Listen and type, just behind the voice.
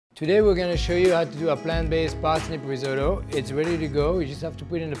Today we're going to show you how to do a plant-based parsnip risotto. It's ready to go. You just have to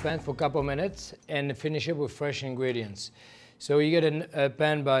put it in the pan for a couple minutes and finish it with fresh ingredients. So you get a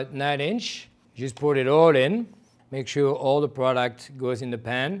pan about 9-inch. You just put it all in. Make sure all the product goes in the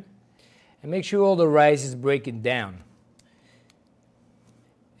pan. And make sure all the rice is breaking down.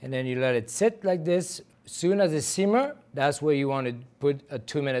 And then you let it sit like this. As soon as it simmers, that's where you want to put a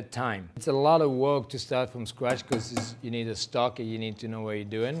 2-minute time. It's a lot of work to start from scratch because you need a stock and you need to know what you're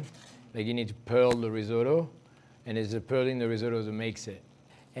doing. Like you need to pearl the risotto, and it's the pearling the risotto that makes it.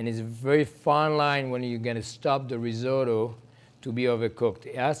 And it's a very fine line when you're going to stop the risotto to be overcooked.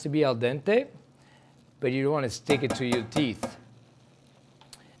 It has to be al dente, but you don't want to stick it to your teeth.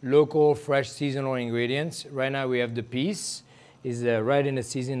 Local, fresh, seasonal ingredients. Right now we have the peas. It's right in the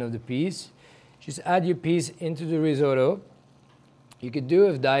season of the peas. Just add your peas into the risotto. You could do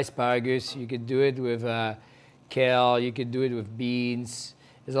it with diced asparagus, you could do it with kale, you could do it with beans.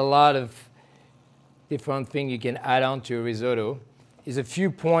 There's a lot of different things you can add on to a risotto. There's a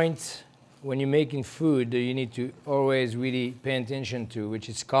few points when you're making food that you need to always really pay attention to, which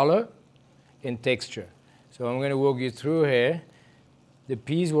is color and texture. So I'm going to walk you through here. The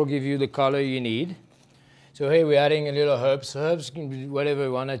peas will give you the color you need. So here we're adding a little herbs. Herbs can be whatever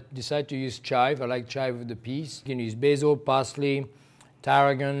you want. I decide to use chive. I like chive with the peas. You can use basil, parsley,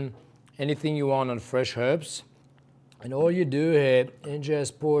 tarragon, anything you want on fresh herbs. And all you do here is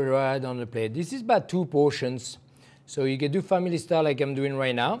just pour it right on the plate. This is about 2 portions. So you can do family style like I'm doing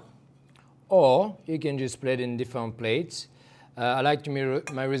right now, or you can just split it in different plates. I like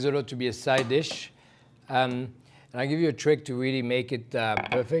my risotto to be a side dish. And I'll give you a trick to really make it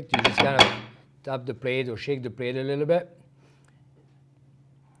perfect. You just kind of tap the plate or shake the plate a little bit.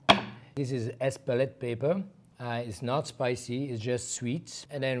 This is Espelette pepper. It's not spicy, it's just sweet.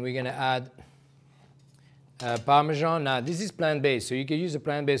 And then we're gonna add Parmesan. Now this is plant-based, so you can use a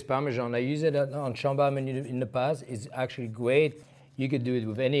plant-based Parmesan. I use it on Chamba menu in the past. It's actually great. You could do it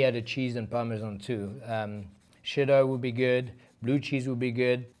with any other cheese than Parmesan too. Cheddar would be good, blue cheese would be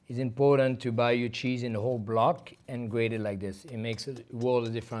good. It's important to buy your cheese in the whole block and grate it like this. It makes a world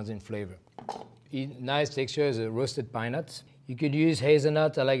of difference in flavor. Nice texture is a roasted pine nuts. You could use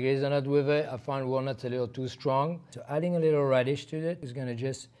hazelnut. I like hazelnut with it. I find walnuts a little too strong. So adding a little radish to it is going to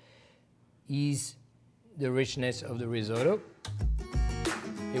just ease the richness of the risotto.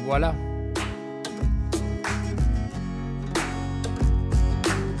 Et voila.